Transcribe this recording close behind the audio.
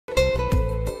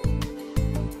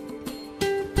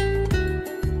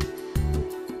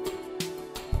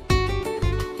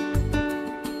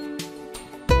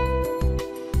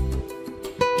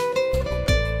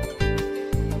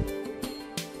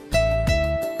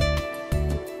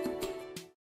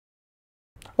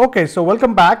Okay, so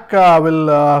welcome back.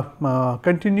 We'll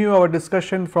continue our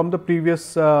discussion from the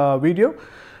previous video.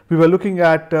 We were looking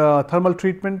at thermal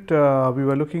treatment. We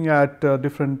were looking at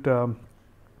different.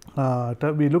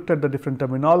 We looked at the different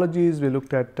terminologies. We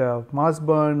looked at mass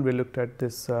burn. We looked at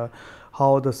this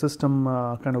how the system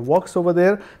kind of works over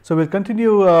there. So we'll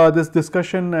continue this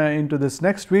discussion into this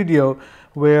next video,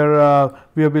 where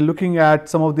we will be looking at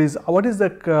some of these. What is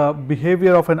the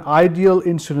behavior of an ideal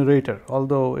incinerator?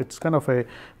 Although it's kind of a,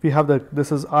 we have the,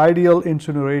 this is ideal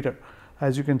incinerator.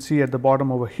 As you can see at the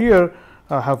bottom over here,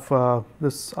 I have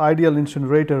this ideal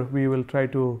incinerator. We will try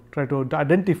to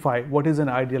identify what is an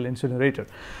ideal incinerator.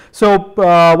 So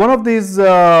one of these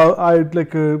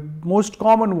most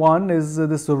common one is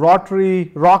this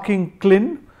rotary rocking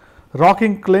kiln.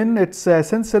 Rocking kiln, it's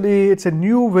essentially it's a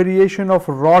new variation of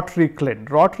rotary kiln.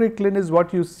 Rotary kiln is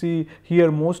what you see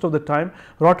here most of the time.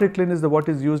 Rotary kiln is what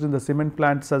is used in the cement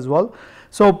plants as well.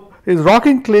 So is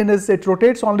rocking kiln is, it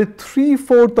rotates only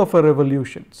 3/4 of a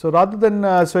revolution. So rather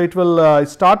than so it will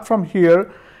start from here,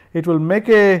 it will make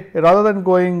a, rather than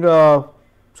going so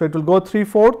it will go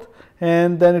 3/4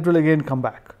 and then it will again come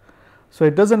back. So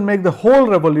it doesn't make the whole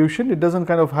revolution, it doesn't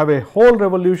kind of have a whole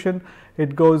revolution,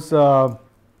 it goes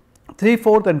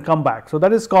 3/4 and come back. So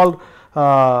that is called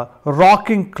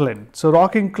rocking kiln. So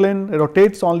rocking kiln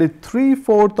rotates only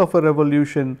 3/4 of a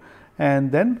revolution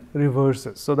and then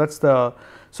reverses. So that's the,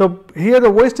 so here the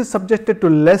waste is subjected to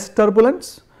less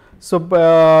turbulence. So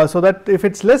so that if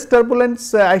it's less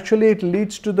turbulence, actually it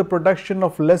leads to the production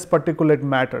of less particulate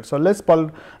matter. So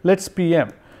less PM.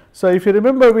 So if you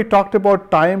remember, we talked about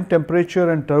time,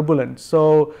 temperature and turbulence.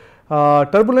 So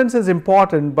turbulence is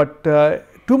important, but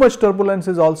too much turbulence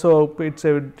is also, it's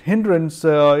a hindrance,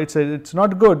 it's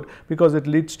not good, because it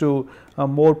leads to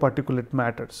more particulate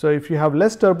matter. So if you have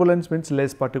less turbulence, means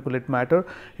less particulate matter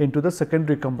into the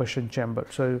secondary combustion chamber.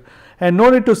 So and no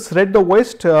need to shred the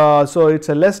waste, so it's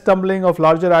a less tumbling of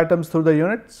larger atoms through the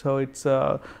unit. So it's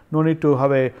no need to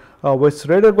have a waste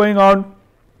shredder going on.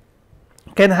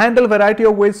 Can handle variety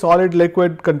of waste, solid,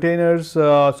 liquid, containers,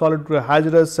 solid,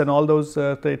 hazardous and all those,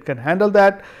 it can handle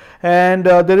that. And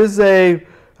there is a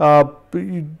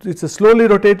it's a slowly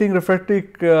rotating refractory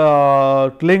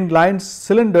linked line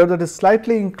cylinder that is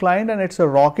slightly inclined and it's a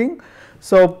rocking.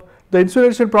 So the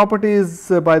insulation property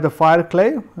is by the fire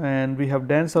clay, and we have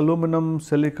dense aluminum,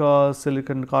 silica,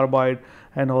 silicon carbide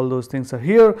and all those things are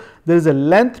here. There is a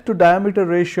length to diameter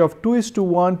ratio of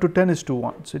 2:1 to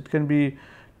 10:1. So it can be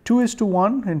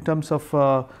 2:1 in terms of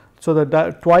so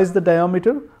that twice the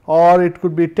diameter, or it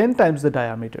could be 10 times the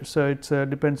diameter. So it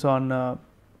depends on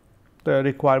the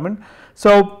requirement.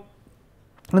 So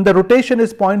and the rotation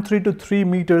is 0.3 to 3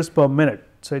 meters per minute.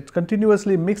 So it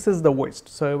continuously mixes the waste.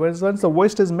 So once the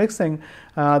waste is mixing,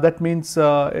 that means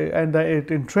and it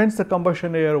entrains the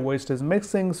combustion air, waste is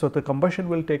mixing, so the combustion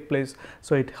will take place.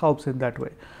 So it helps in that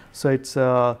way. So it's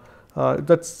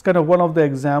that's kind of one of the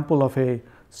example of a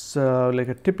like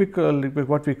a typical,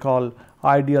 what we call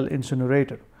ideal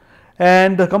incinerator.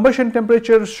 And the combustion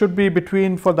temperature should be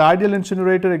between, for the ideal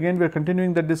incinerator, again we are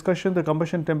continuing the discussion, the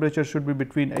combustion temperature should be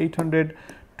between 800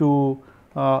 to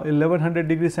 1100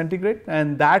 degrees centigrade,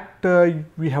 and that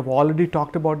we have already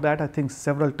talked about that I think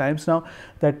several times now,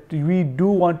 that we do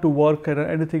want to work at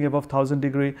anything above 1000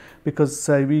 degree, because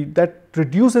that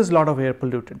reduces a lot of air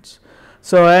pollutants.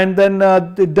 So and then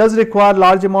it does require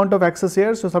large amount of excess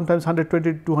air, so sometimes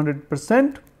 120 to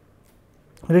 200%.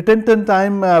 Retention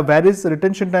time varies.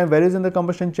 Retention time varies in the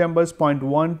combustion chambers,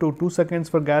 0.1 to 2 seconds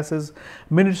for gases,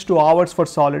 minutes to hours for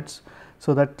solids.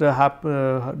 So that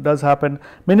does happen.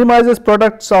 Minimizes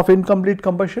products of incomplete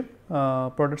combustion.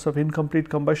 Products of incomplete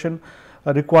combustion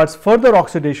requires further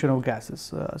oxidation of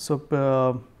gases.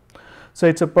 So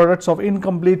it's a products of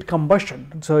incomplete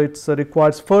combustion. So it's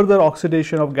requires further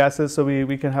oxidation of gases. So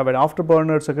we can have an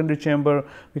afterburner, secondary chamber.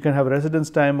 We can have residence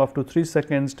time up to 3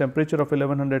 seconds, temperature of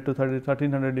 1100 to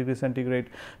 1300 degrees centigrade.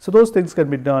 So those things can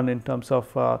be done in terms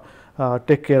of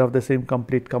take care of this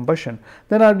incomplete combustion.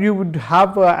 Then you would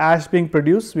have ash being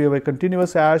produced. We have a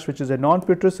continuous ash which is a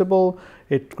non-putrescible.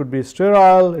 It could be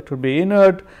sterile, it could be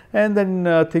inert, and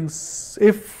then things,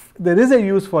 if there is a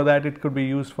use for that, it could be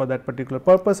used for that particular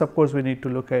purpose. Of course, we need to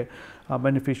look at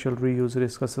beneficial reuse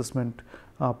risk assessment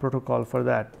protocol for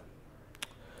that.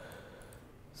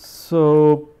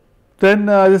 So then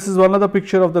this is one other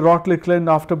picture of the rotary kiln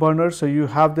afterburner. So you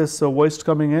have this waste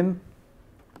coming in.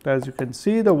 As you can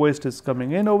see, the waste is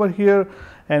coming in over here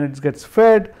and it gets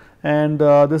fed, and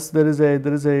there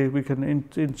is a we can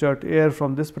insert air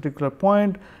from this particular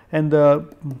point, and the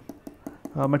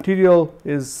material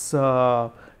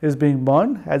is being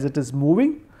burned as it is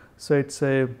moving. So, it's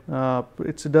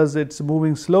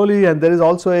moving slowly, and there is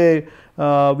also a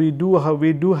we do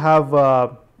have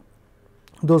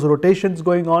those rotations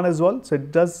going on as well. So,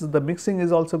 the mixing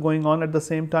is also going on at the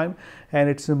same time, and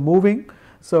it's moving.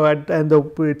 So,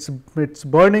 it's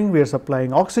burning, we are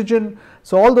supplying oxygen.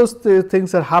 So, all those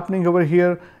things are happening over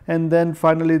here, and then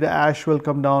finally, the ash will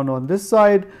come down on this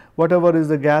side. Whatever is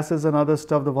the gases and other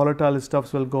stuff, the volatile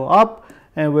stuffs will go up,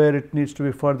 and where it needs to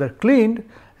be further cleaned,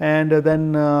 and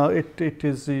then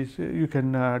you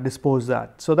can dispose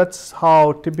that. So, that is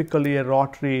how typically a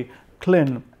rotary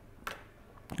kiln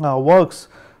works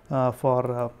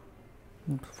for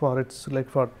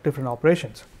different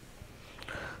operations.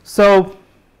 So,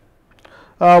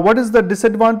 what is the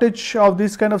disadvantage of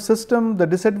this kind of system? The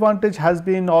disadvantage has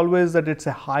been always that it is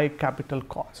a high capital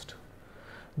cost.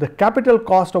 The capital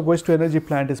cost of waste to energy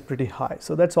plant is pretty high.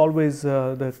 So, that is always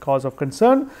the cause of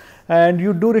concern, and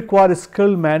you do require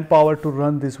skilled manpower to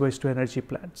run these waste to energy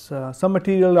plants. Some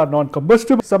materials are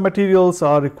non-combustible, some materials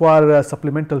require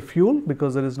supplemental fuel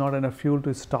because there is not enough fuel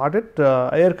to start it.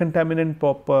 Air contaminant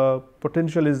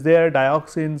potential is there,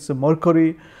 dioxins,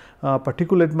 mercury,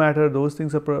 particulate matter, those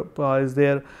things is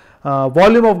there.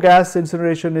 Volume of gas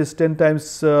incineration is 10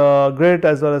 times great,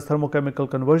 as well as thermochemical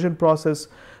conversion process.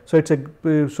 So,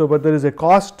 but there is a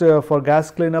cost for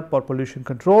gas cleanup or pollution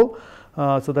control.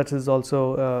 So, that is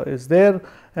also is there,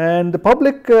 and the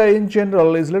public in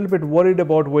general is a little bit worried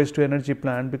about waste to energy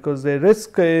plant because the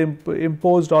risk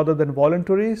imposed other than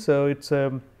voluntary. So, it's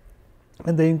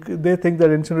and they think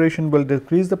that incineration will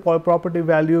decrease the property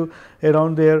value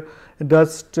around there.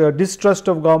 Distrust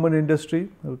of government industry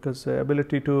because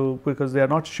because they are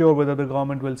not sure whether the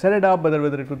government will set it up, whether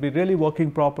it will be really working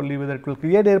properly, whether it will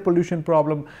create air pollution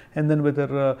problem, and then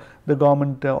whether the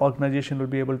government organization will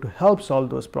be able to help solve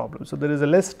those problems. So, there is a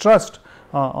less trust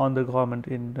on the government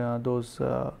in those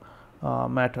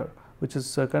matter, which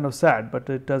is kind of sad, but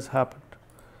it does happen.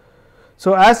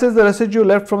 So, as is the residue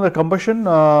left from the combustion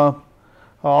of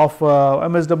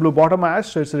MSW bottom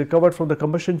ash, so it is recovered from the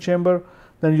combustion chamber.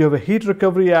 Then you have a heat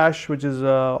recovery ash, which is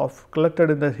collected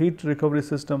in the heat recovery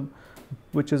system,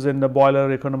 which is in the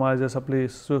boiler, economizer,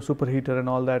 superheater and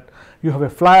all that. You have a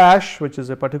fly ash, which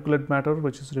is a particulate matter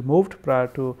which is removed prior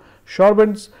to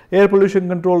sorbents, air pollution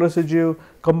control residue,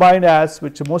 combined ash,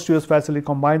 which most US facility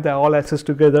combine all ashes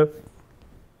together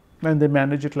and they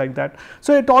manage it like that.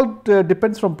 So, it all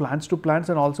depends from plants to plants,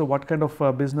 and also what kind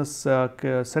of business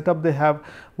setup they have,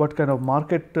 what kind of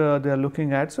market they are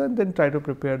looking at. So, and then try to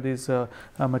prepare these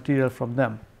material from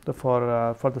them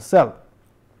for the cell.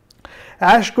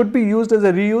 Ash could be used as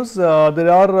a reuse. There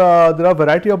are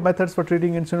variety of methods for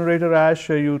treating incinerator ash.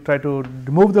 You try to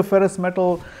remove the ferrous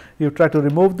metal, you try to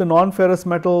remove the non-ferrous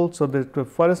metal. So, the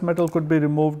ferrous metal could be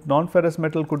removed, non-ferrous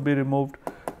metal could be removed.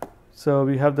 So,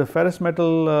 we have the ferrous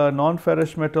metal,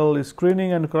 non-ferrous metal is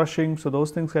screening and crushing. So,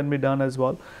 those things can be done as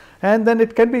well, and then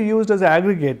it can be used as an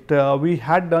aggregate. We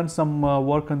had done some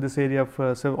work on this area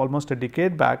for almost a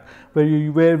decade back,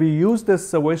 where we use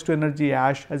this waste to energy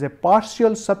ash as a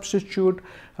partial substitute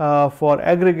for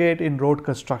aggregate in road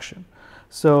construction.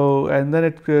 So, and then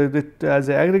it as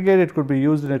an aggregate, it could be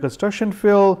used in a construction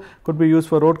fill, could be used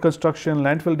for road construction,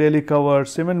 landfill daily cover,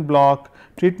 cement block,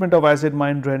 treatment of acid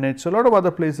mine drainage. So, a lot of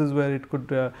other places where it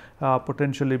could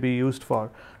potentially be used for.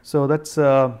 So, that is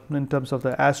in terms of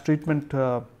the ash treatment,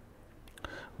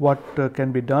 what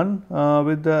can be done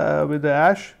with the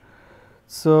ash.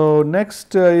 So,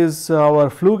 next is our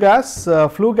flue gas.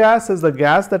 Flue gas is the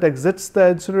gas that exits the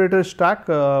incinerator stack,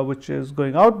 which is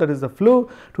going out, that is the flue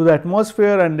to the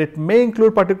atmosphere, and it may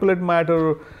include particulate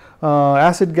matter,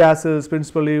 acid gases,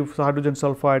 principally hydrogen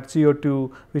sulfide,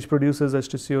 CO2, which produces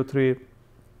H2CO3.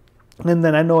 And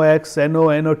then NOx, NO,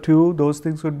 NO2, those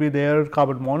things could be there,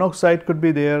 carbon monoxide could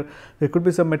be there could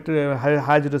be some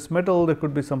hazardous metal, there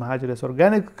could be some hazardous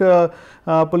organic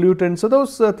pollutants. So,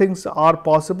 those things are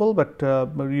possible, but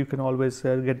you can always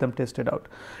get them tested out.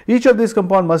 Each of these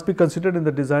compounds must be considered in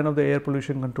the design of the air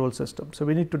pollution control system. So,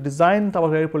 we need to design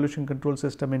our air pollution control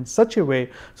system in such a way,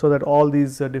 so that all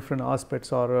these different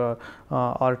aspects are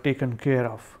taken care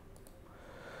of.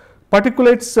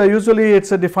 Particulates, usually it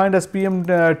is defined as PM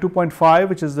 2.5,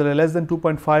 which is less than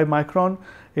 2.5 micron.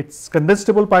 It is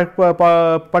condensable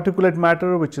particulate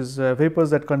matter, which is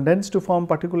vapors that condense to form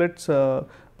particulates,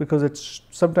 because it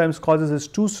sometimes causes is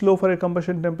too slow for a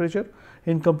combustion temperature,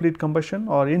 incomplete combustion,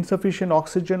 or insufficient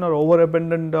oxygen, or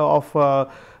overabundant of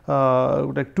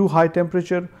like too high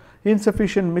temperature,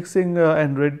 insufficient mixing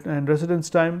and residence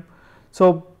time.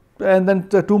 So, and then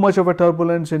too much of a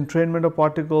turbulence, entrainment of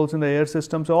particles in the air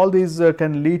system. So, all these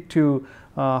can lead to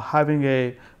having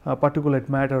a particulate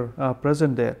matter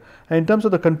present there. And in terms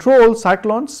of the control,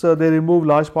 cyclones, they remove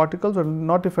large particles, are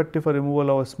not effective for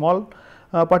removal of small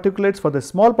particulates. For the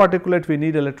small particulate, we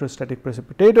need electrostatic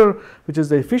precipitator, which is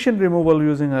the efficient removal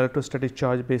using electrostatic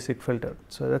charge basic filter.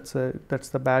 So that's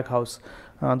the baghouse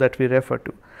that we refer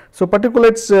to. So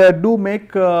particulates do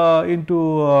make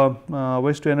into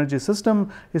waste to energy system,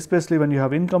 especially when you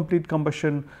have incomplete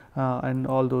combustion and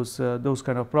all those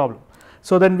kind of problems.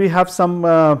 So then we have some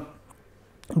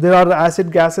there are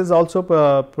acid gases also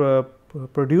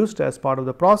produced as part of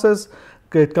the process.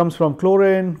 It comes from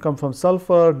chlorine, comes from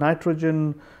sulfur,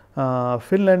 nitrogen,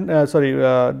 nitrogen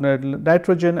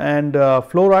and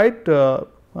fluoride.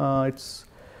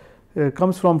 It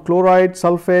comes from chloride,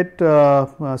 sulfate,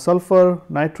 sulfur,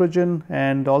 nitrogen,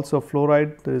 and also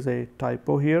fluoride. There is a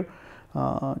typo here.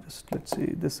 Just let's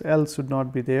see, this L should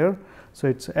not be there. So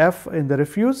it's F in the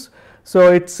refuse.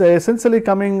 So it's essentially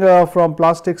coming from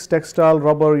plastics, textile,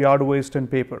 rubber, yard waste,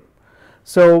 and paper.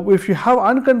 So if you have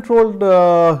uncontrolled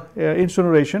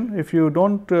incineration, if you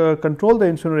don't control the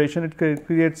incineration, it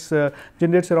creates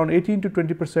generates around 18 to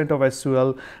 20% of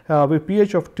S2L with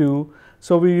pH of 2.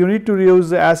 So you need to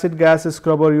use acid gas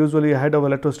scrubber usually ahead of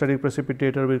electrostatic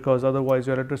precipitator, because otherwise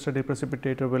your electrostatic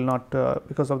precipitator will not,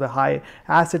 because of the high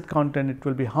acid content, it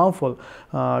will be harmful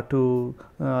to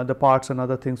the parts and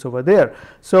other things over there.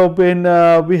 So when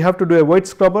we have to do a wet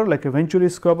scrubber like a Venturi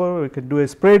scrubber, we can do a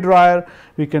spray dryer,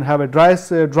 we can have a dry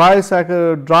scrubber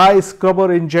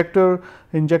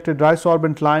injected dry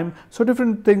sorbent lime. So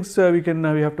different things we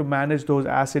have to manage those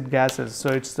acid gases.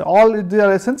 So it's they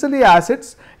are essentially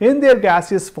acids in their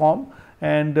gaseous form,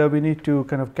 and we need to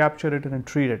kind of capture it and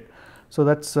treat it. So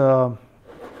that's like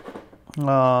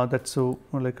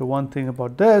one thing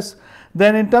about this.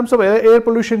 Then in terms of air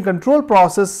pollution control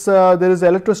process, there is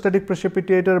electrostatic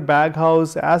precipitator,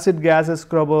 baghouse, acid gas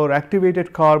scrubber,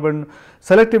 activated carbon,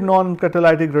 selective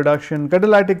non-catalytic reduction,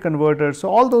 catalytic converter. So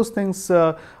all those things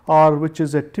are, which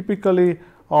is a typically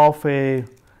of a,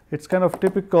 it's kind of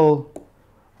typical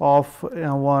of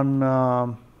one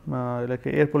like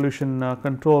a air pollution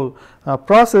control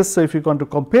process. So if you want to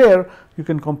compare, you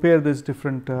can compare these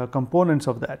different components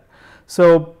of that.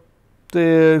 So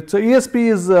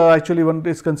ESP is actually one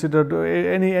is considered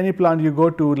any plant you go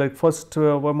to, like first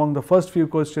among the first few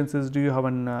questions is, do you have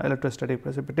an electrostatic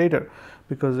precipitator,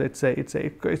 because it's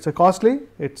a costly,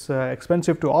 it's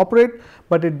expensive to operate,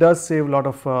 but it does save a lot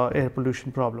of air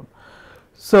pollution problem.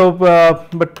 So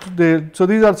so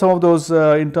these are some of those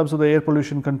in terms of the air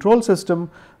pollution control system.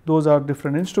 Those are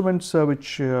different instruments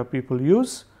which people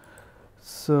use.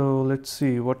 So let's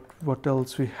see what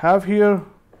else we have here.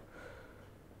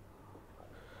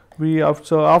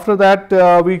 So after that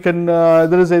we can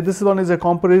this one is a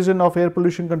comparison of air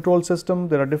pollution control system.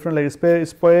 There are different like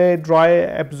spray, dry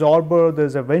absorber, there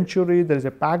is a Venturi, there is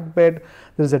a packed bed,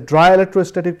 there is a dry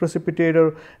electrostatic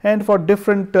precipitator, and for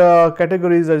different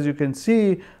categories, as you can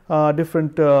see,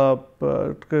 different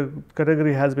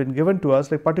category has been given to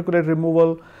us, like particulate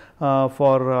removal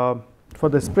for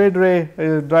the spray dry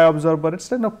absorber. It's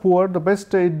kind of poor. The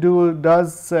best it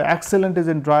does excellent is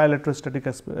in dry electrostatic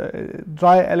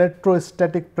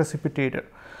precipitator.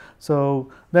 So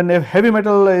then if heavy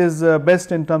metal is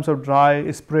best in terms of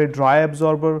spray dry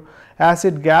absorber.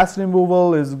 Acid gas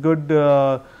removal is good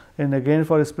and again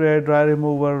for spray dry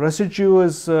removal. Residue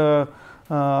is kind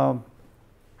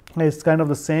of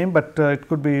the same, but it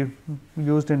could be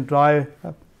used in dry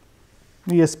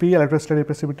ESP, electrostatic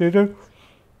precipitator.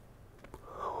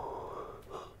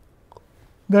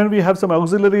 Then we have some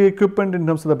auxiliary equipment in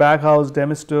terms of the baghouse,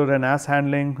 demister, and ass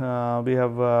handling. We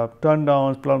have turn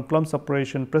downs, plumb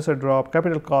separation, pressure drop,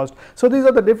 capital cost. So these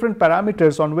are the different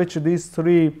parameters on which these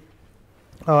three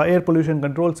air pollution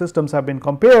control systems have been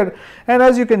compared. And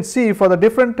as you can see, for the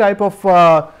different type of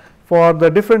for the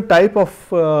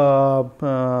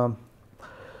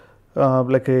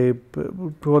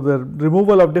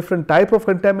removal of different type of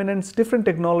contaminants, different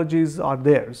technologies are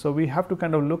there. So we have to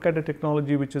kind of look at a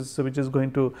technology which is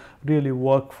going to really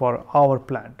work for our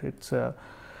plant. It's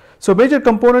so major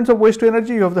components of waste to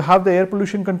energy. You have to have the air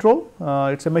pollution control.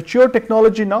 It's a mature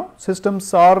technology now.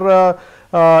 Systems are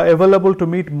available to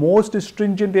meet most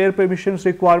stringent air emissions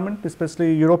requirement,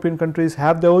 especially European countries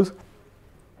have those.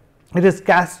 It is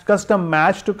custom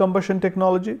matched to combustion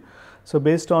technology. So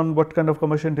based on what kind of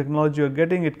combustion technology you are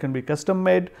getting, it can be custom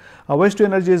made. Waste to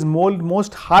energy is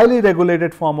most highly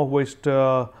regulated form of waste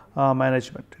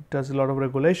management. It does a lot of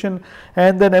regulation,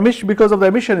 and then because of the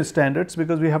emission standards,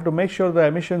 because we have to make sure the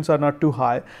emissions are not too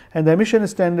high, and the emission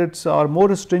standards are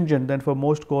more stringent than for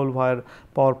most coal-fired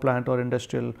power plant or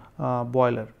industrial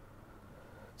boiler.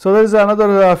 So, there is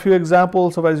another few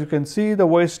examples of, as you can see, the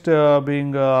waste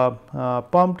being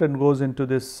pumped and goes into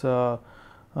this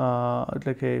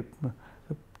like a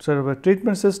sort of a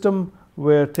treatment system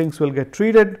where things will get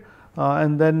treated,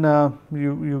 and then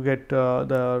you get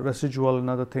the residual and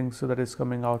other things that is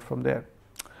coming out from there.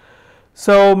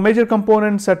 So, major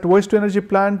components at waste to energy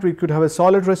plant, we could have a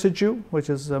solid residue,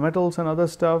 which is metals and other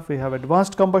stuff. We have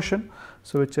advanced combustion,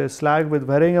 so which is slag with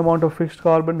varying amount of fixed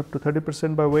carbon up to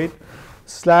 30% by weight.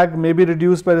 Slag may be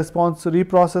reduced by response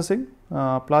reprocessing.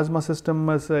 Plasma system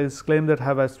is claimed that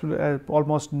have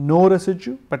almost no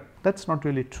residue, but that is not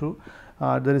really true.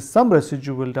 There is some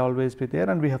residue will always be there,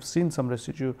 and we have seen some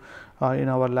residue in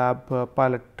our lab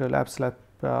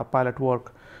pilot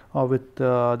work with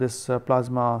this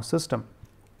plasma system.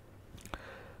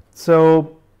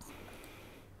 So,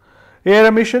 air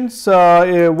emissions,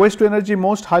 waste to energy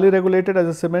most highly regulated,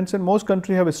 as I mentioned. Most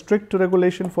countries have a strict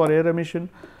regulation for air emission.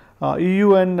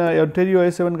 EU and Ontario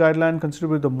A7 guideline considered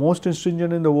to be the most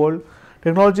stringent in the world.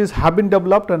 Technologies have been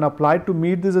developed and applied to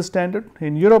meet this standard.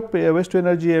 In Europe, waste to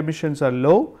energy emissions are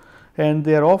low, and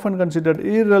they are often considered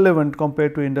irrelevant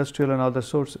compared to industrial and other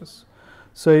sources.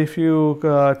 So, if you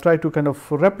try to kind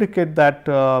of replicate that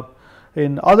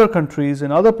in other countries,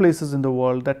 in other places in the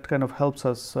world, that kind of helps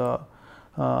us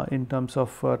in terms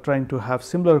of trying to have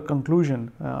similar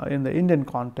conclusion in the Indian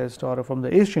context or from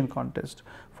the Asian context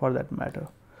for that matter.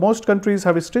 Most countries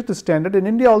have a strict standard. In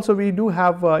India also we do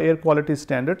have air quality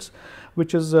standards,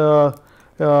 which is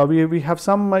we have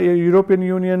some European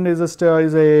Union is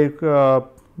a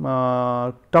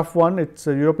tough one. It's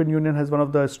European Union has one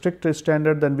of the strictest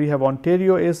standard. Then we have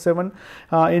Ontario A7.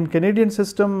 In Canadian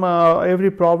system, every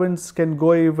province can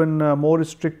go even more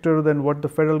stricter than what the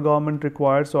federal government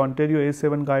requires. So, Ontario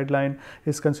A7 guideline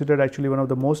is considered actually one of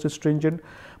the most stringent.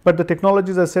 But the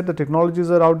technologies, as I said, the technologies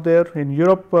are out there. In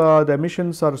Europe, the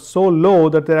emissions are so low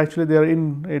that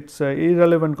it's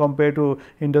irrelevant compared to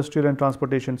industrial and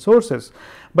transportation sources.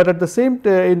 But at the same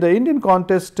in the Indian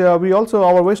context, we also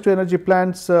our waste to energy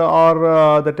plants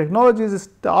are the technologies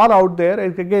are out there.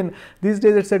 And again, these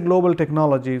days it's a global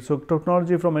technology. So,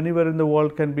 technology from anywhere in the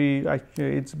world can be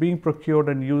it's being procured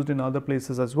and used in other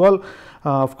places as well.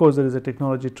 Of course, there is a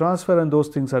technology transfer and those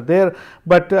things are there,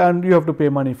 but and you have to pay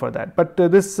money for that. But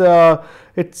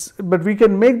but we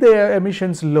can make the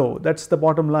emissions low. That's the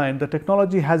bottom line. The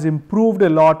technology has improved a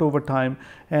lot over time,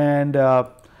 and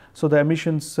so the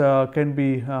emissions can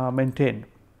be maintained.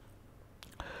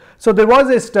 So, there was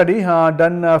a study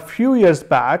done a few years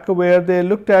back where they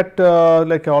looked at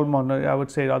like almost I would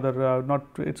say rather not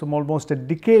it's almost a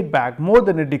decade back, more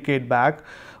than a decade back,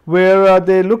 where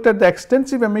they looked at the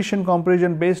extensive emission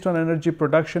comparison based on energy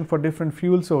production for different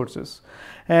fuel sources.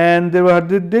 And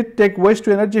they did take waste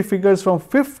to energy figures from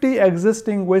 50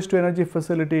 existing waste to energy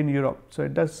facility in Europe. So,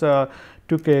 it does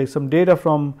took some data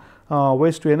from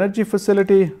waste to energy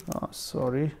facility,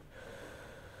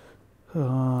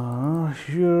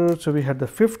 here. So, we had the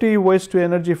 50 waste to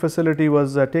energy facility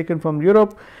was taken from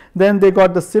Europe. Then they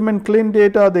got the cement clean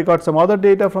data, they got some other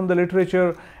data from the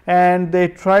literature, and they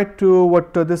tried to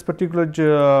what this particular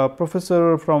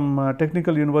professor from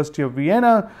Technical University of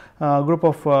Vienna, group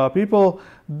of people,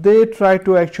 they try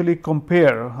to actually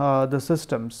compare the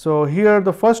systems. So, here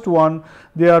the first one,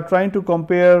 they are trying to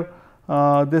compare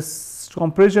this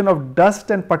comparison of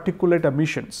dust and particulate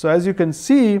emissions. So, as you can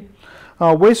see,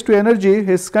 waste to energy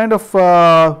is kind of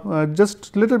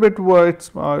just little bit,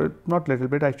 it's not little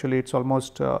bit, actually it's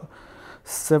almost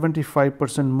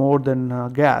 75% more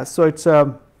than gas. So, it's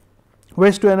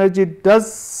waste to energy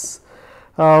does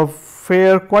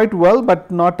fare quite well,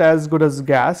 but not as good as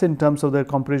gas in terms of the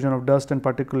comparison of dust and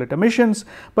particulate emissions,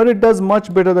 but it does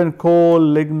much better than coal,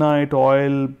 lignite,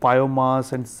 oil,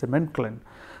 biomass and cement kiln.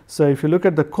 So, if you look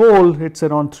at the coal, it is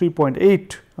around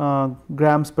 3.8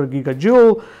 grams per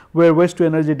gigajoule, where waste to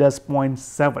energy does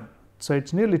 0.7. So, it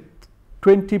is nearly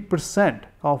 20%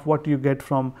 of what you get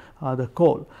from the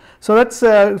coal. So, that is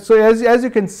so as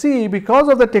you can see, because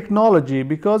of the technology,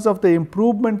 because of the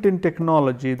improvement in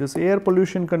technology, this air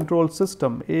pollution control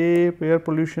system, air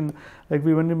pollution, like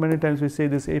we many times we say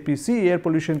this APC, air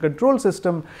pollution control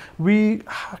system, we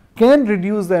can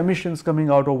reduce the emissions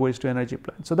coming out of waste to energy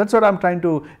plants. So, that is what I am trying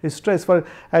to stress. For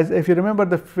as if you remember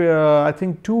the I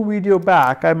think 2 video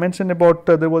back I mentioned about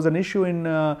there was an issue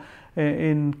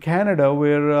in Canada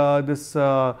where this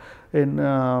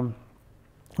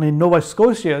in Nova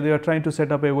Scotia, they are trying to set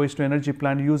up a waste to energy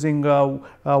plant using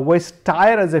waste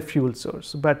tire as a fuel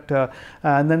source, but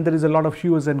and then there is a lot of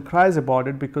hues and cries about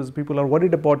it because people are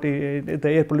worried about the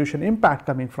air pollution impact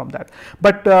coming from that.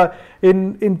 But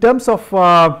in terms of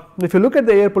if you look at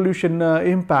the air pollution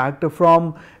impact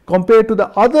from compared to the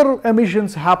other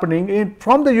emissions happening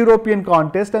from the European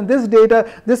context. And this data,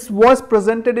 this was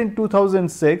presented in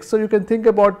 2006. So you can think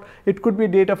about, it could be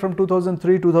data from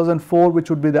 2003, 2004, which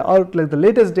would be the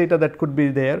latest data that could be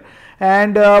there.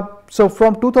 And so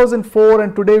from 2004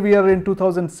 and today we are in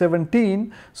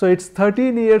 2017. So it's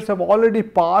 13 years have already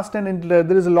passed, and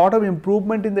there is a lot of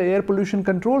improvement in the air pollution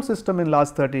control system in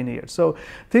last 13 years. So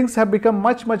things have become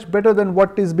much better than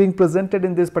what is being presented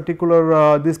in this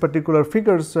particular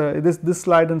figures, this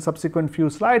slide and subsequent few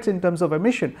slides in terms of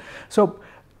emission. So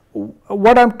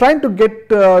what I'm trying to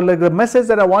get, like the message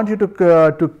that I want you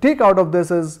to take out of this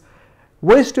is,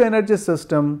 waste to energy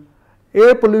system,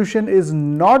 air pollution is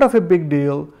not of a big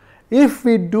deal if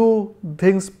we do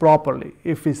things properly.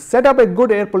 If we set up a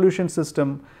good air pollution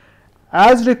system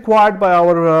as required by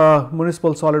our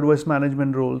municipal solid waste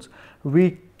management rules,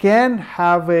 we can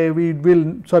have we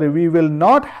will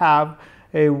not have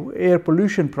a air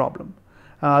pollution problem.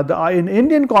 In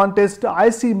Indian context, I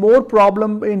see more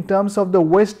problem in terms of the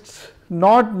waste,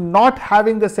 not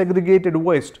having the segregated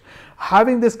waste,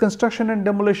 having this construction and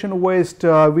demolition waste,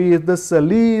 this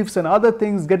leaves and other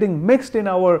things getting mixed in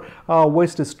our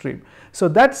waste stream. So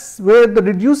that's where the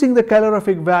reducing the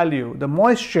calorific value, the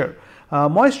moisture.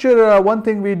 One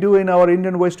thing we do in our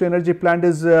Indian waste to energy plant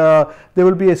is there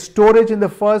will be a storage in the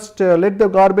first, let the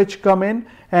garbage come in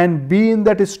and be in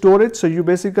that storage. So you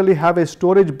basically have a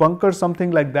storage bunker,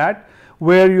 something like that,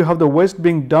 where you have the waste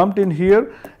being dumped in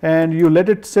here and you let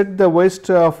it sit the waste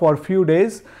for a few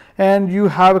days, and you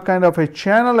have a kind of a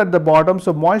channel at the bottom,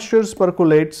 so moisture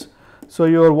percolates. So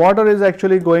your water is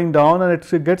actually going down and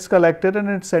it gets collected and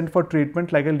it's sent for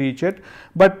treatment like a leachate.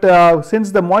 But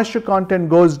since the moisture content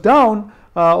goes down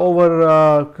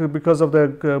because of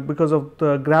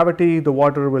the gravity, the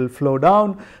water will flow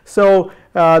down. So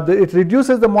it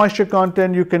reduces the moisture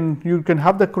content. You can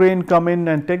have the crane come in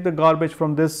and take the garbage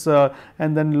from this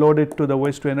and then load it to the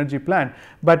waste to energy plant.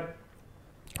 But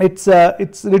it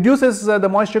reduces the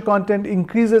moisture content,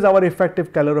 increases our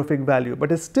effective calorific value,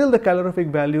 but still the calorific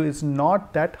value is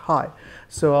not that high.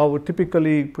 So our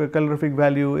typically calorific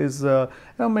value is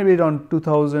maybe around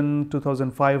 2000,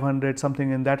 2500,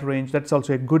 something in that range. That's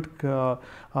also a good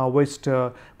waste.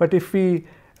 But if we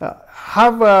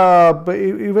have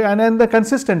and then the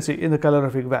consistency in the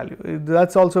calorific value,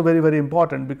 that's also very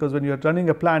important, because when you are running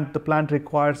a plant, the plant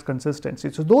requires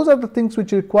consistency. So those are the things which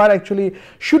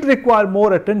should require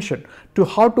more attention to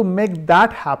how to make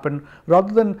that happen,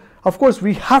 rather than, of course,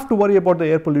 we have to worry about the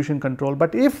air pollution control,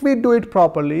 but if we do it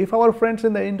properly, if our friends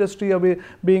in the industry are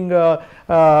being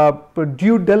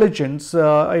due diligence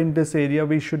in this area,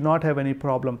 we should not have any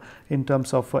problem in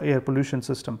terms of air pollution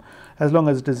system, as long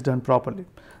as it is done properly.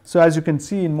 So as you can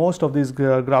see in most of these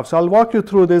graphs, I'll walk you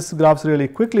through these graphs really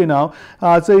quickly now.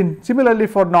 Similarly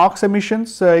for NOx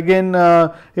emissions, again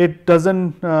it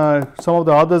doesn't, some of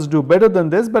the others do better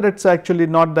than this, but it's actually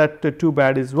not that too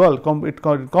bad as well.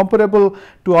 Comparable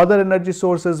to other energy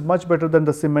sources, much better than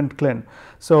the cement kiln.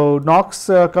 So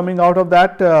NOx coming out of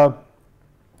that,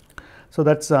 so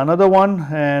that's another one.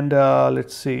 And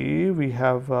let's see, we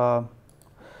have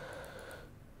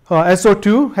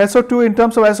SO2 in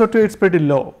terms of SO2, it's pretty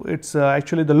low. It's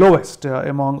actually the lowest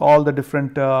among all the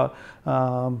different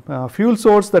fuel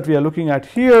source that we are looking at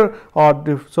here.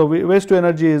 So waste to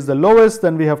energy is the lowest,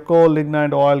 then we have coal,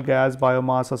 lignite, oil, gas,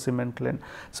 biomass or cement kiln.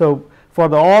 So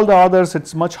for all the others,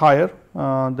 it's much higher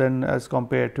than as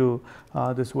compared to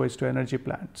this waste to energy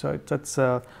plant. So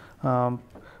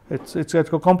it's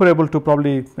comparable to,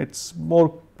 probably it's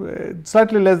more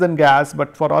slightly less than gas,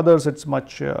 but for others it's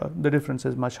much the difference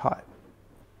is much high.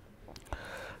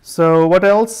 So what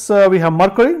else? We have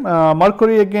mercury.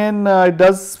 Mercury again, it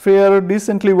does fare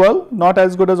decently well, not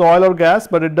as good as oil or gas,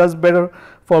 but it does better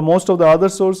for most of the other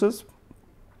sources.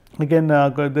 Again, there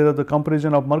are the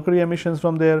comparison of mercury emissions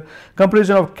from there.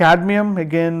 Comparison of cadmium,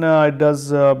 again it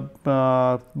does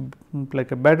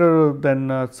like a better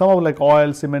than some of like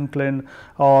oil, cement kiln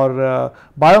or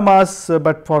biomass,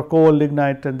 but for coal,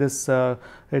 lignite and this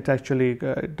it actually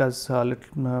it does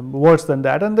worse than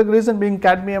that. And the reason being,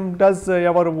 cadmium does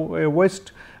our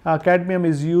waste. Cadmium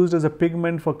is used as a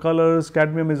pigment for colors.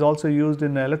 Cadmium is also used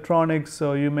in electronics.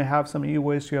 So you may have some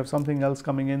e-waste, you have something else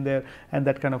coming in there, and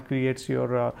that kind of creates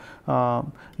your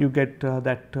you get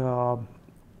that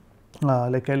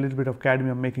like a little bit of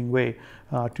cadmium making way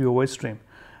to your waste stream.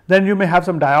 Then you may have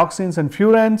some dioxins and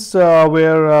furans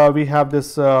where we have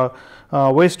this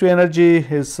waste to energy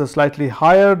is slightly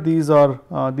higher. These are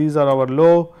our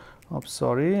low.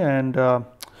 And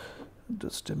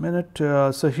just a minute.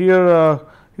 So here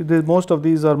most of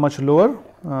these are much lower,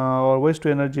 or waste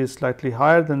to energy is slightly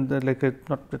higher than the, like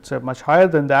not it's much higher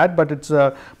than that, but it's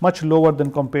much lower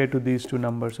than compared to these two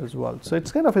numbers as well. So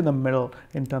it's kind of in the middle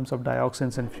in terms of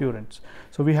dioxins and furans.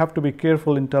 So we have to be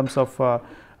careful in terms of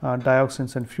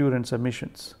dioxins and furans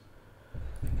emissions.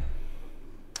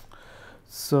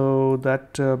 So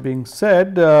that being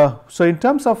said, so in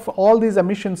terms of all these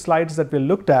emission slides that we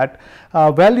looked at,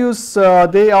 values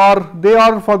they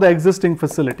are for the existing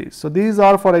facilities. So these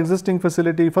are for existing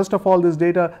facility. First of all, this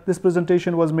data, this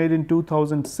presentation was made in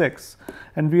 2006,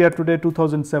 and we are today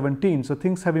 2017. So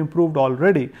things have improved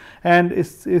already, and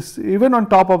it's even on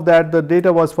top of that, the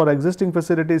data was for existing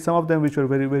facilities, some of them which were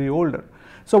very older.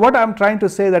 So what I'm trying to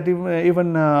say that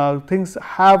even things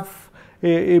have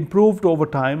improved over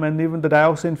time, and even the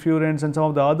dioxin furans and some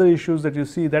of the other issues that you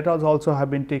see, that also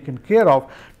have been taken care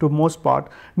of to most part.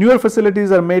 Newer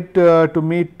facilities are made to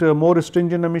meet more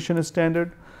stringent emission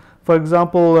standard. For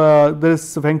example,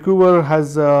 this Vancouver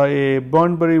has a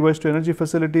Burnbury waste to energy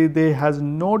facility. They has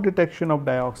no detection of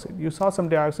dioxin. You saw some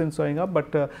dioxin showing up,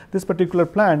 but this particular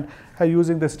plant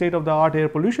using the state of the art air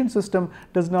pollution system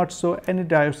does not show any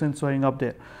dioxin showing up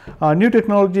there. New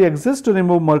technology exists to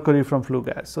remove mercury from flue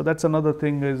gas. So that's another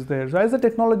thing is there. So as the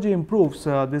technology improves,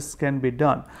 this can be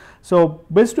done. So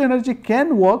waste to energy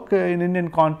can work in Indian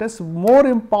context. More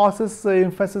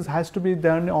emphasis has to be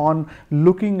done on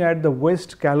looking at the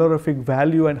waste calorific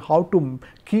value and how to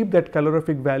keep that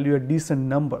calorific value a decent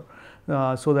number.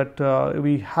 So that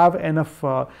we have enough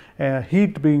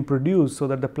heat being produced so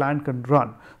that the plant can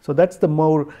run. So that's the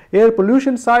more air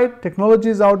pollution side. Technology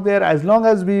is out there. As long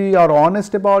as we are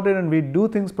honest about it and we do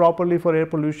things properly for air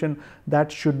pollution,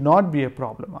 that should not be a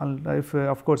problem. If,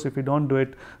 of course, if we don't do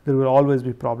it, there will always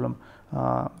be problem.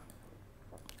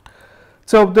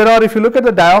 So there are, if you look at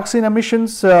the dioxin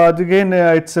emissions, again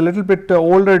it's a little bit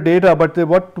older data, but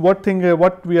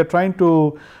what we are trying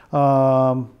to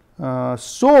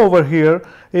show over here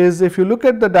is, if you look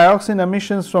at the dioxin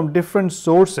emissions from different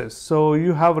sources. So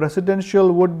you have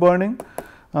residential wood burning,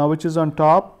 which is on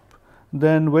top,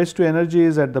 then waste to energy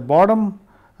is at the bottom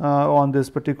on this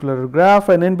particular graph,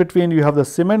 and in between you have the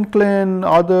cement kiln,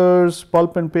 others,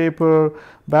 pulp and paper,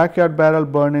 backyard barrel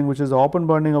burning, which is the open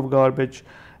burning of garbage,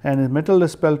 and metal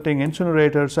dispelting,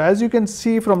 incinerator. So as you can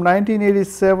see, from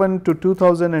 1987 to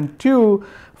 2002,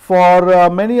 for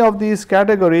many of these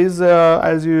categories,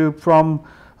 as you from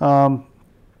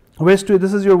waste to,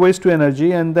 this is your waste to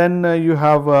energy, and then you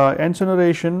have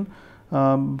incineration,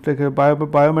 like a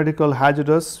biomedical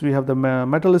hazardous, we have the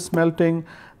metal smelting,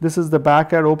 this is the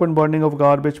backyard open burning of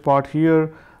garbage part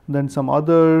here, then some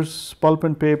others, pulp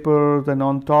and paper, then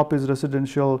on top is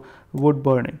residential wood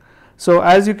burning. So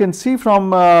as you can see from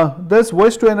this,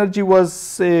 waste to energy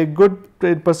was a good,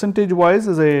 percentage wise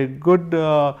is a good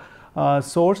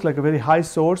source, like a very high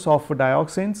source of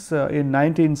dioxins in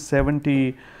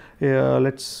 1970.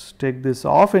 Let's take this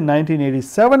off in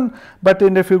 1987, but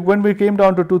when we came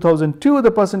down to 2002,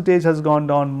 the percentage has gone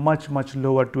down much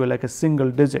lower to like a single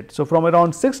digit. So from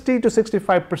around 60 to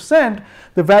 65%,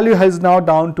 the value has now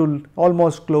down to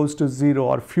almost close to 0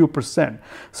 or few percent.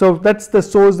 So that's the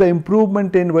source, the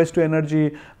improvement in waste to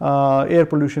energy air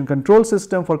pollution control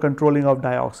system for controlling of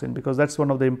dioxin, because that's one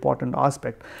of the important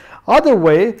aspect. Other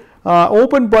way,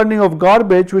 open burning of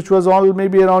garbage, which was all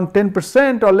maybe around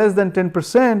 10% or less than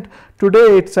 10%,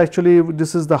 today it's actually,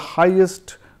 this is the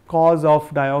highest cause of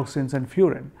dioxins and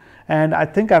furan. And I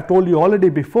think I've told you already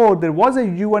before, there was a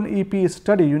UNEP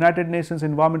study, United Nations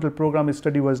Environmental Program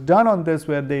study was done on this,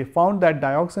 where they found that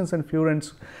dioxins and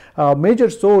furans, major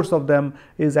source of them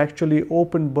is actually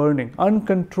open burning,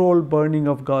 uncontrolled burning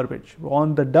of garbage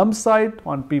on the dump site,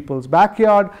 on people's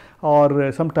backyard, or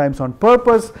sometimes on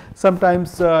purpose,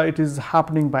 sometimes it is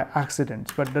happening by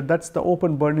accident, but that's the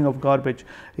open burning of garbage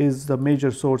is the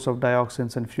major source of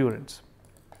dioxins and furans.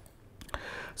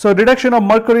 So reduction of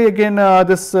mercury, again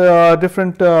this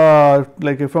different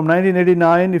like from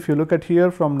 1989, if you look at here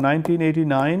from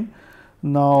 1989,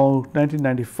 now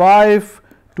 1995,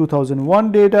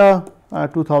 2001 data,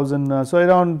 2000, so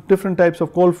around different types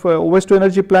of coal waste to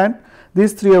energy plant.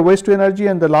 These three are waste to energy,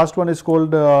 and the last one is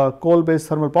called coal based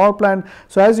thermal power plant.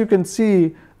 So as you can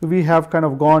see, we have kind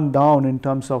of gone down in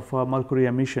terms of mercury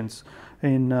emissions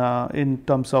in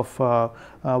terms of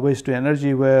waste to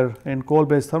energy, where in coal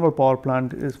based thermal power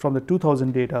plant is from the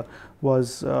 2000 data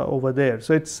was over there.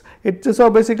 So so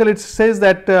basically it says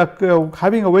that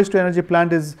having a waste to energy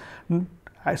plant is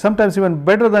sometimes even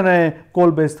better than a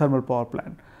coal based thermal power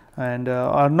plant, and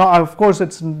of course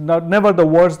it's never the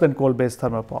worse than coal based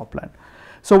thermal power plant.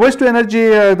 So, waste to energy,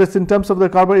 this in terms of the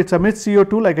carbon, it emits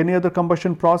CO2 like any other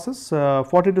combustion process.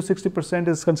 40 to 60%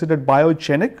 is considered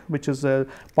biogenic, which is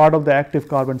part of the active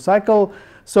carbon cycle.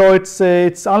 So, it's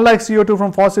unlike CO2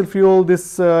 from fossil fuel.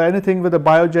 This anything with a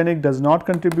biogenic does not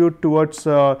contribute towards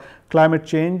climate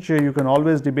change. You can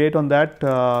always debate on that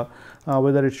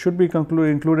whether it should be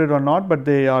included or not, but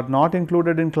they are not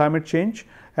included in climate change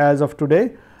as of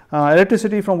today.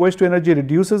 Electricity from waste to energy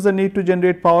reduces the need to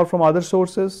generate power from other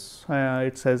sources.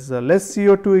 It says less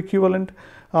CO2 equivalent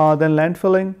than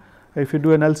landfilling. If you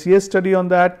do an LCA study on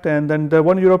that, and then the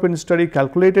one European study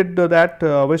calculated that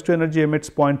waste to energy emits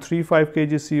 0.35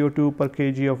 kg CO2 per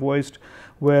kg of waste,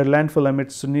 where landfill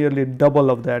emits nearly double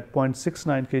of that,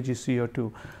 0.69 kg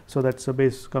CO2. So, that is a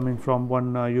base coming from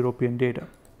one European data.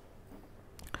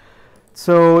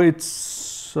 So,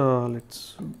 it's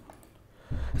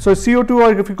so CO2,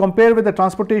 or if you compare with the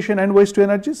transportation and waste to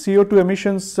energy, CO2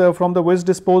 emissions from the waste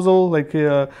disposal, like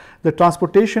the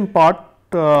transportation part,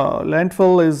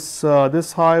 landfill is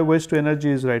this high, waste to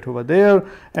energy is right over there,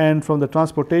 and from the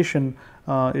transportation,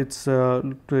 it's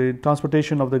the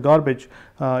transportation of the garbage,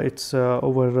 it's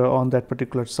over on that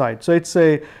particular side. So, it's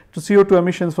a CO2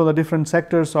 emissions for the different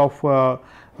sectors of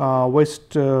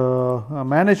waste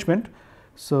management.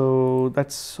 So, that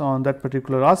is on that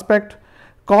particular aspect.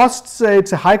 Costs, it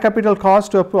is a high capital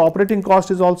cost, operating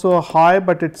cost is also high,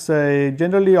 but it is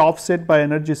generally offset by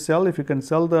energy cell if you can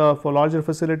sell for larger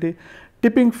facility.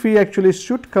 Tipping fee actually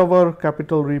should cover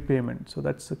capital repayment. So,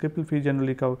 that is the tipping fee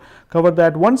generally cover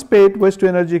that. Once paid, waste to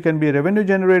energy can be a revenue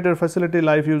generator, facility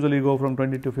life usually go from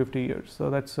 20 to 50 years. So,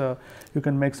 that is you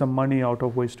can make some money out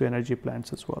of waste to energy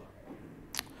plants as well.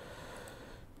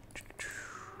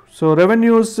 So,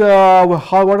 revenues,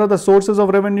 what are the sources of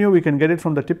revenue? We can get it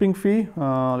from the tipping fee.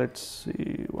 Let us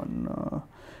see one.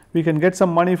 We can get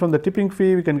some money from the tipping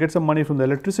fee. We can get some money from the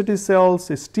electricity cells,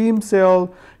 a steam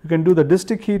cell. You can do the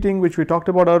district heating, which we talked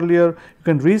about earlier. You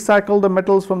can recycle the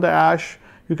metals from the ash.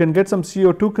 You can get some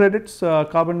CO2 credits,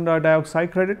 carbon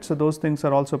dioxide credits. So, those things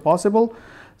are also possible.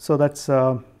 So, that's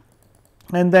and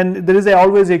then there is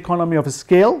always economy of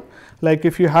scale. Like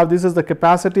if you have, this is the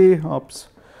capacity. Oops.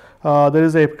 There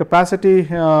is a capacity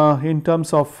in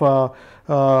terms of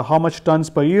how much tons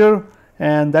per year,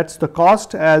 and that is the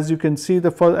cost. As you can see,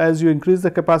 as you increase the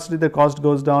capacity, the cost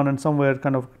goes down and somewhere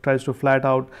kind of tries to flat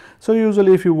out. So,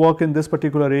 usually if you work in this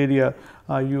particular area,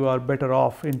 you are better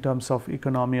off in terms of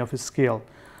economy of scale.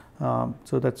 So,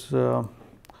 that is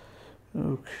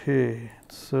okay.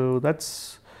 So, that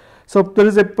is. So,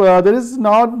 there is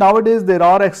not nowadays there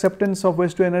are acceptance of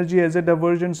waste to energy as a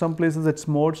diversion. Some places it is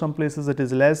more, some places it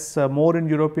is less, more in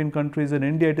European countries. In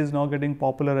India it is now getting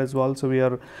popular as well.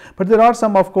 So, but there are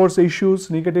some of course issues,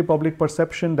 negative public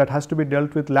perception that has to be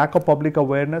dealt with, lack of public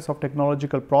awareness of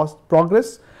technological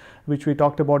progress, which we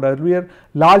talked about earlier,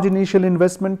 large initial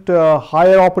investment,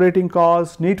 higher operating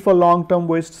costs, need for long term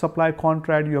waste supply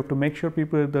contract. You have to make sure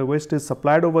the waste is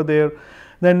supplied over there.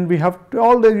 Then we have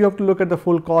you have to look at the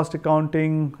full cost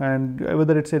accounting, and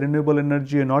whether it is a renewable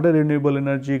energy or not a renewable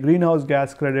energy, greenhouse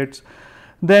gas credits.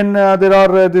 Then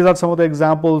these are some of the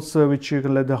examples which you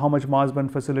can let how much mass burn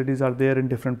facilities are there in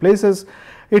different places.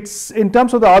 It's in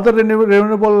terms of the other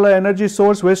renewable energy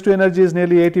source, waste to energy is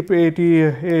nearly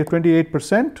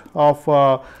 28% of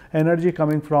energy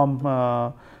coming from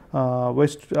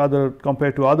waste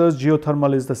compared to others.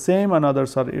 Geothermal is the same, and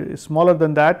others are smaller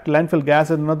than that. Landfill gas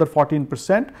is another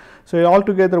 14%. So,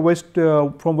 altogether waste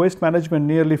from waste management,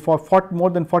 nearly more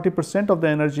than 40% of the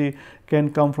energy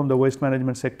can come from the waste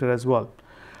management sector as well.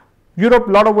 Europe,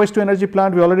 lot of waste to energy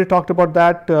plant, we already talked about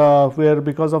that, where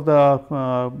because of the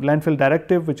landfill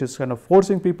directive, which is kind of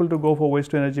forcing people to go for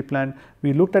waste to energy plant.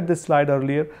 We looked at this slide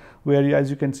earlier, where as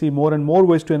you can see more and more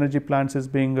waste to energy plants is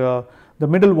being the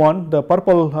middle one, the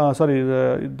purple, the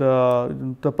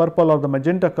purple or the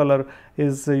magenta color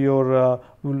is your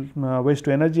waste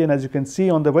to energy, and as you can see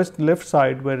on the left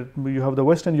side, where you have the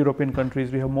Western European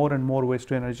countries, we have more and more waste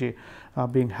to energy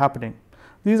being happening.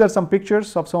 These are some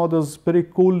pictures of some of those very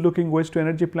cool looking waste to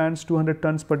energy plants, 200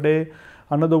 tons per day.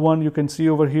 Another one you can see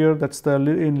over here, that is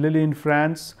in Lille in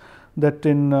France, that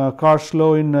in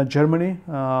Karlsruhe in Germany.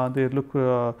 They look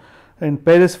in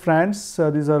Paris, France.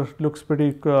 These looks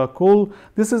pretty cool.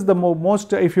 This is the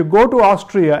most. If you go to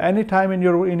Austria anytime in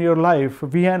your life,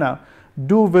 Vienna,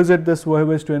 do visit this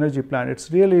waste to energy plant. It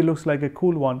really looks like a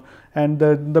cool one. And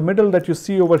the middle that you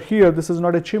see over here, this is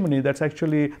not a chimney.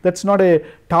 That's not a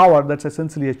tower. That's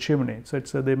essentially a chimney.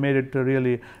 So they made it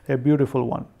really a beautiful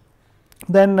one.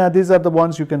 Then these are the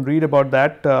ones you can read about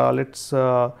that. Let's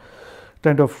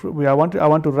kind of I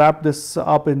want to wrap this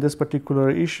up in this particular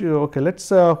issue. Okay,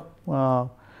 let's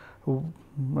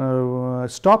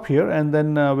stop here, and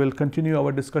then we'll continue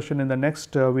our discussion in the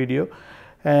next video.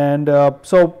 And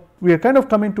so we are kind of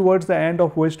coming towards the end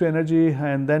of waste to energy,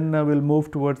 and then we'll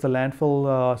move towards the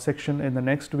landfill section in the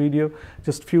next video.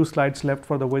 Just few slides left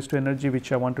for the waste to energy,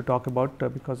 which I want to talk about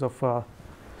because of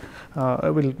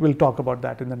we'll talk about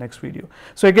that in the next video.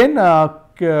 So again,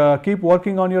 keep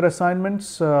working on your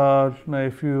assignments.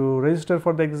 If you register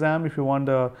for the exam, if you want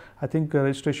I think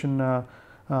registration,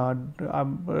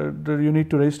 you need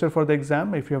to register for the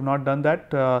exam if you have not done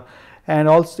that, and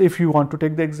also if you want to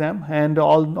take the exam, and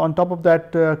on top of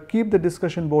that, keep the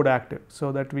discussion board active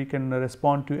so that we can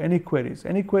respond to any queries.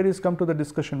 Any queries, come to the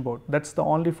discussion board. That's the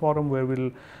only forum where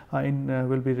we'll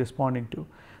be responding to.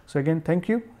 So again, thank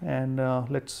you, and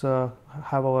let's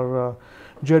have our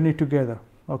journey together.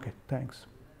 Okay, thanks.